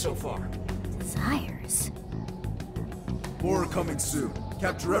all of them so far. Desires? More are coming soon.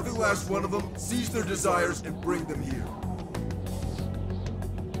 Capture every last one of them, seize their desires, and bring them here.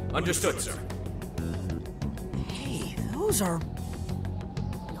 Understood, sir. Hey, those are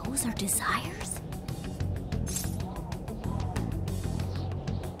desires?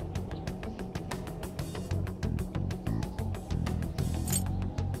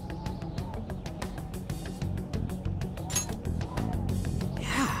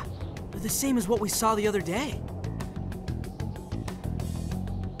 Yeah, they're the same as what we saw the other day.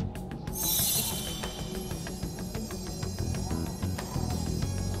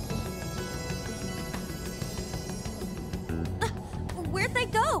 Where'd they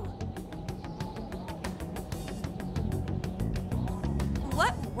go?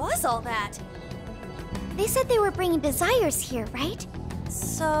 What was all that? They said they were bringing desires here, right?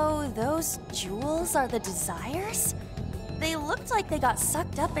 So those jewels are the desires? They looked like they got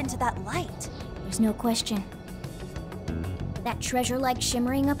sucked up into that light. There's no question. That treasure-like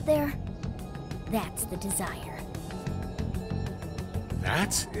shimmering up there, that's the desire.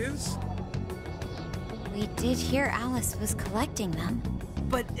 That is? We did hear Alice was collecting them.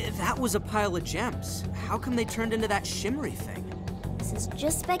 But if that was a pile of gems, how come they turned into that shimmery thing? This is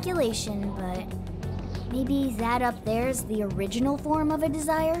just speculation, but maybe that up there is the original form of a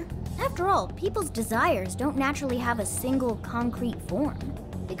desire? After all, people's desires don't naturally have a single concrete form,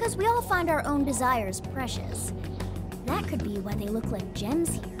 because we all find our own desires precious. That could be why they look like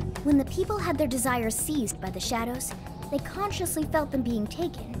gems here. When the people had their desires seized by the shadows, they consciously felt them being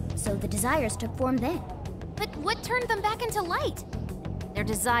taken, so the desires took form then. But what turned them back into light? Their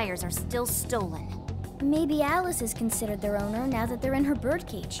desires are still stolen. Maybe Alice is considered their owner now that they're in her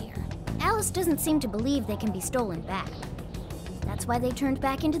birdcage here. Alice doesn't seem to believe they can be stolen back. That's why they turned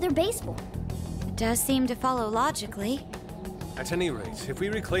back into their base form. It does seem to follow logically. At any rate, if we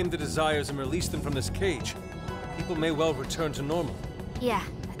reclaim the Desires and release them from this cage, people may well return to normal. Yeah,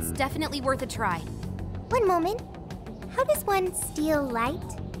 that's definitely worth a try. One moment. How does one steal light?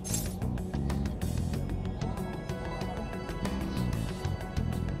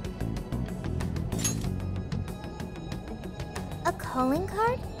 A calling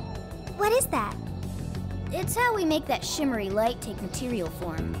card? What is that? It's how we make that shimmery light take material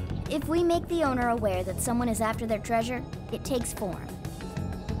form. If we make the owner aware that someone is after their treasure, it takes form.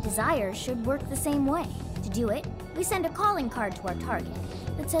 Desires should work the same way. To do it, we send a calling card to our target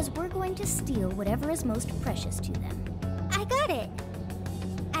that says we're going to steal whatever is most precious to them. I got it.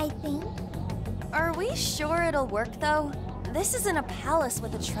 I think. Are we sure it'll work, though? This isn't a palace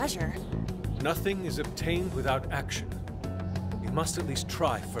with a treasure. Nothing is obtained without action. We must at least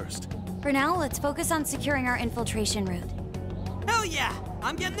try first. For now, let's focus on securing our infiltration route. Hell yeah!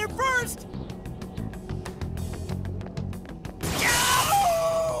 I'm getting there first!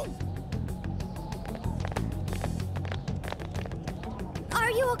 Are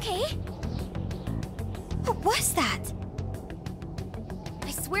you okay? What was that?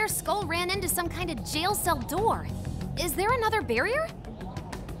 I swear Skull ran into some kind of jail cell door. Is there another barrier?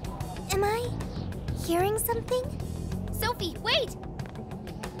 Am I hearing something? Sophie, wait!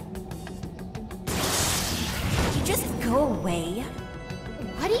 You just go away.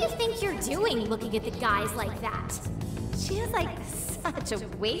 What do you think you're doing looking at the guys like that? She is like such a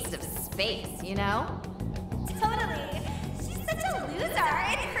waste of space, you know? Totally. She's such a loser.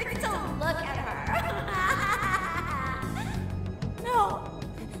 It hurts to look at her. No.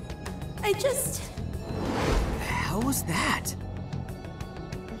 I just... What the hell was that?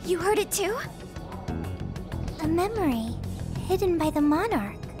 You heard it too? A memory hidden by the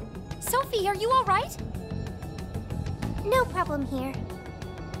monarch. Sophie, are you all right? No problem here.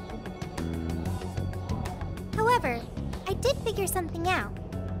 However, I did figure something out.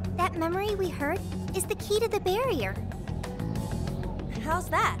 That memory we heard is the key to the barrier. How's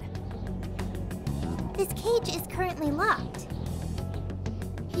that? This cage is currently locked.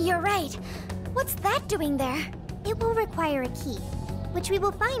 You're right. What's that doing there? It will require a key, which we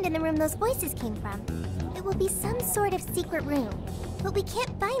will find in the room those voices came from. It will be some sort of secret room, but we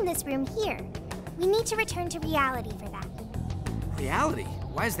can't find this room here. We need to return to reality for that. Reality?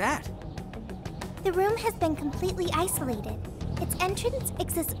 Why is that? The room has been completely isolated. Its entrance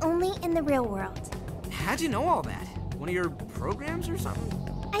exists only in the real world. How'd you know all that? One of your programs or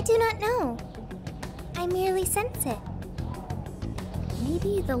something? I do not know. I merely sense it.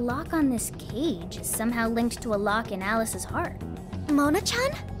 Maybe the lock on this cage is somehow linked to a lock in Alice's heart.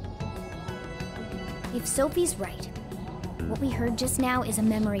 Mona-chan? If Sophie's right, what we heard just now is a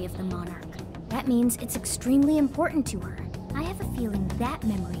memory of the monarch. That means it's extremely important to her. I have a feeling that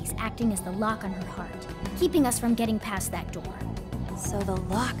memory is acting as the lock on her heart, keeping us from getting past that door. So the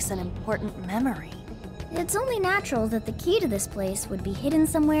lock's an important memory. It's only natural that the key to this place would be hidden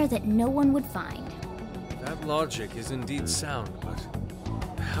somewhere that no one would find. That logic is indeed sound, but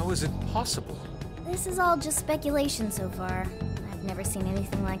how is it possible? This is all just speculation so far. I've never seen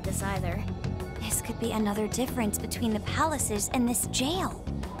anything like this either. This could be another difference between the palaces and this jail.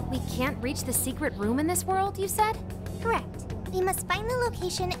 We can't reach the secret room in this world, you said? Correct. We must find the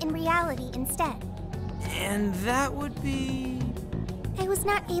location in reality instead. And that would be... I was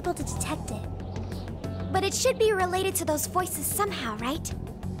not able to detect it. But it should be related to those voices somehow, right?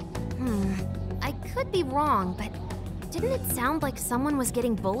 I could be wrong, but didn't it sound like someone was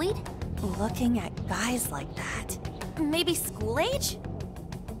getting bullied? Looking at guys like that. Maybe school age?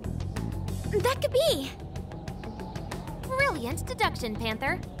 That could be! Brilliant deduction,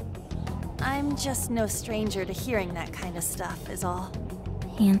 Panther. I'm just no stranger to hearing that kind of stuff, is all.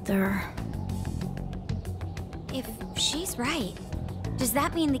 Panther. If she's right, does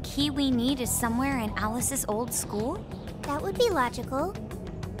that mean the key we need is somewhere in Alice's old school? That would be logical.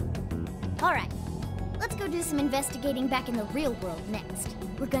 All right, let's go do some investigating back in the real world next.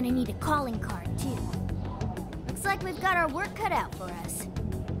 We're gonna need a calling card, too. Looks like we've got our work cut out for us.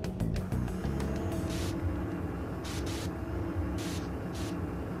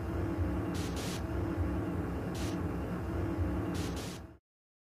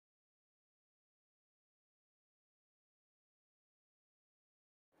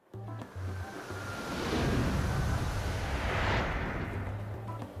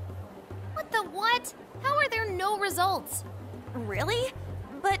 What? How are there no results? Really?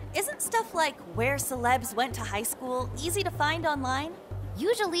 But isn't stuff like where celebs went to high school easy to find online?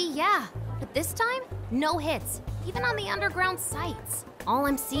 Usually, yeah. But this time, no hits, even on the underground sites. All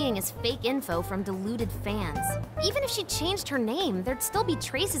I'm seeing is fake info from deluded fans. Even if she changed her name, there'd still be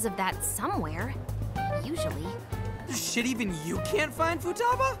traces of that somewhere. Usually. Shit, even you can't find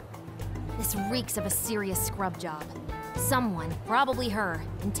Futaba? This reeks of a serious scrub job. Someone, probably her,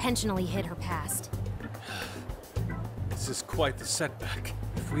 intentionally hid her past. This is quite the setback.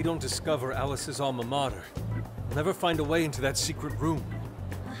 If we don't discover Alice's alma mater, we'll never find a way into that secret room.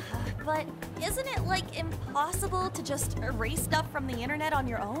 But isn't it, like, impossible to just erase stuff from the internet on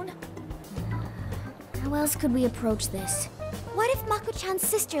your own? How else could we approach this? What if Mako-chan's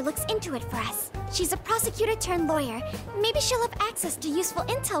sister looks into it for us? She's a prosecutor turned lawyer. Maybe she'll have access to useful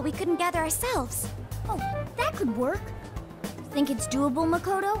intel we couldn't gather ourselves. Oh, that could work. Think it's doable,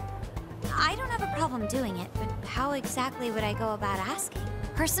 Makoto? I don't have a problem doing it, but how exactly would I go about asking?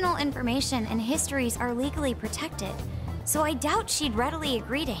 Personal information and histories are legally protected, so I doubt she'd readily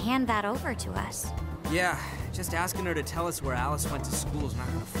agree to hand that over to us. Yeah, just asking her to tell us where Alice went to school is not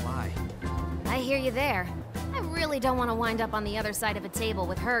gonna fly. I hear you there. I really don't want to wind up on the other side of a table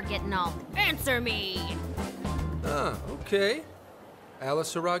with her getting all, "Answer me!" Ah, okay.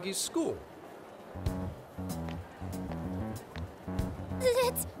 Alice Hiragi's school.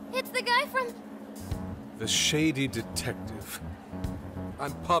 It's the guy from... The shady detective.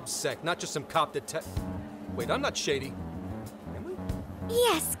 I'm PubSec, not just some cop detective. Wait, I'm not shady. Am I?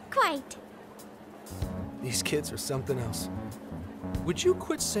 Yes, quite. These kids are something else. Would you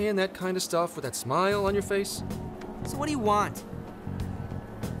quit saying that kind of stuff with that smile on your face? So what do you want?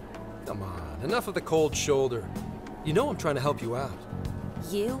 Come on, enough of the cold shoulder. You know I'm trying to help you out.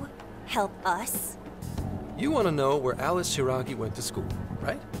 You help us? You want to know where Alice Hiragi went to school,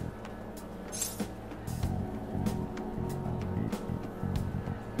 right?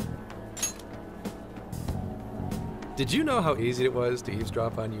 Did you know how easy it was to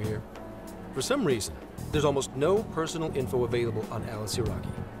eavesdrop on you here? For some reason, there's almost no personal info available on Alice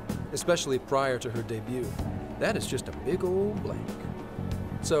Hiragi, especially prior to her debut. That is just a big old blank.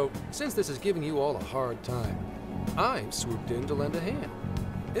 So, since this is giving you all a hard time, I swooped in to lend a hand.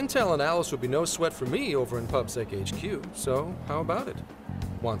 Intel on Alice would be no sweat for me over in PubSec HQ, so how about it?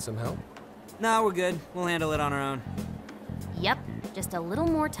 Want some help? Nah, we're good. We'll handle it on our own. Yep, just a little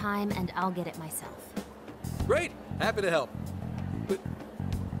more time and I'll get it myself. Great! Happy to help. But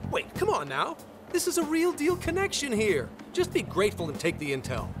wait, come on now. This is a real deal connection here. Just be grateful and take the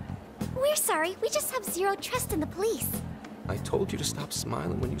intel. We're sorry, we just have zero trust in the police. I told you to stop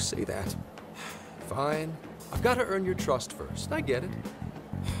smiling when you say that. Fine. I've got to earn your trust first. I get it.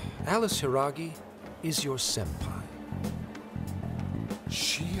 Alice Hiragi is your senpai.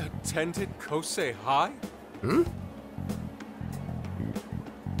 She attended Kosei High? Hmm?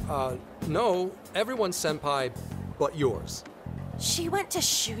 No. Everyone's senpai but yours. She went to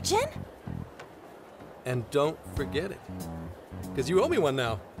Shujin? And don't forget it. Because you owe me one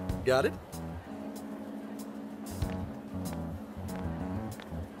now. Got it?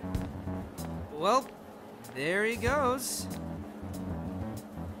 Well, there he goes.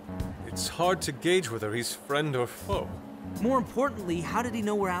 It's hard to gauge whether he's friend or foe. More importantly, how did he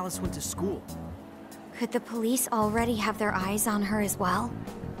know where Alice went to school? Could the police already have their eyes on her as well?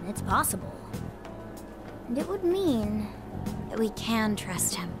 It's possible. And it would mean that we can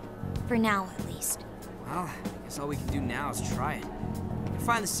trust him. For now, at least. Well, I guess all we can do now is try it. We can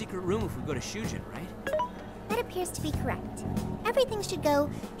find the secret room if we go to Shujin, right? That appears to be correct. Everything should go...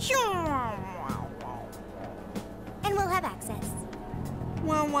 and we'll have access.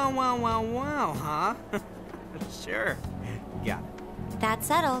 Wow, wow, wow, wow, wow, huh? Sure. Got it. That's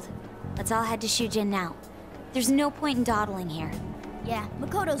settled. Let's all head to Shujin now. There's no point in dawdling here. Yeah,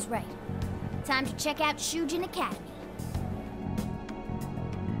 Makoto's right. Time to check out Shujin Academy.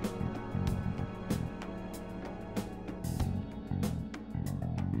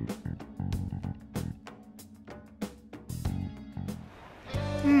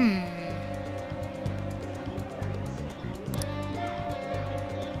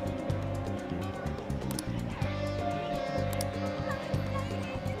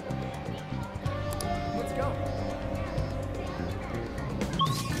 Let's go.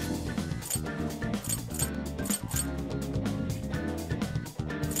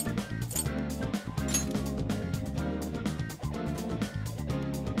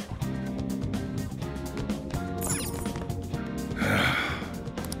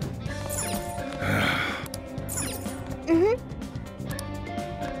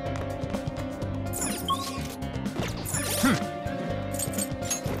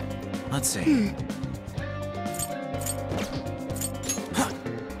 Let's see.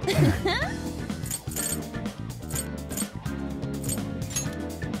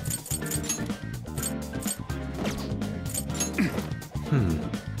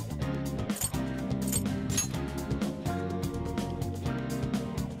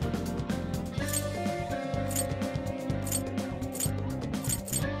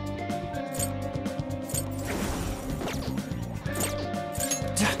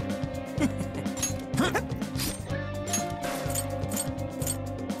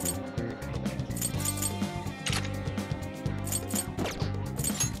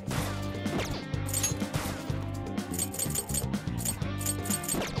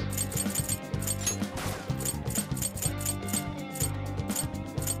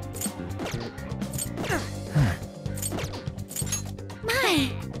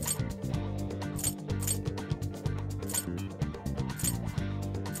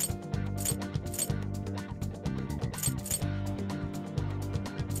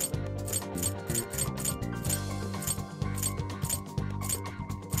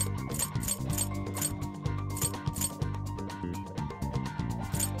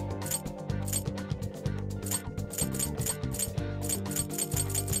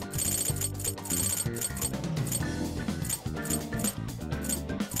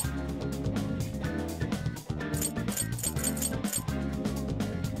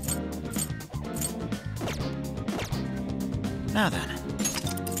 Now then.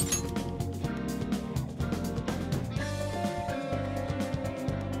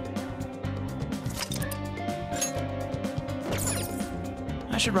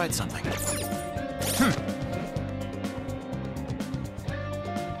 I should write something.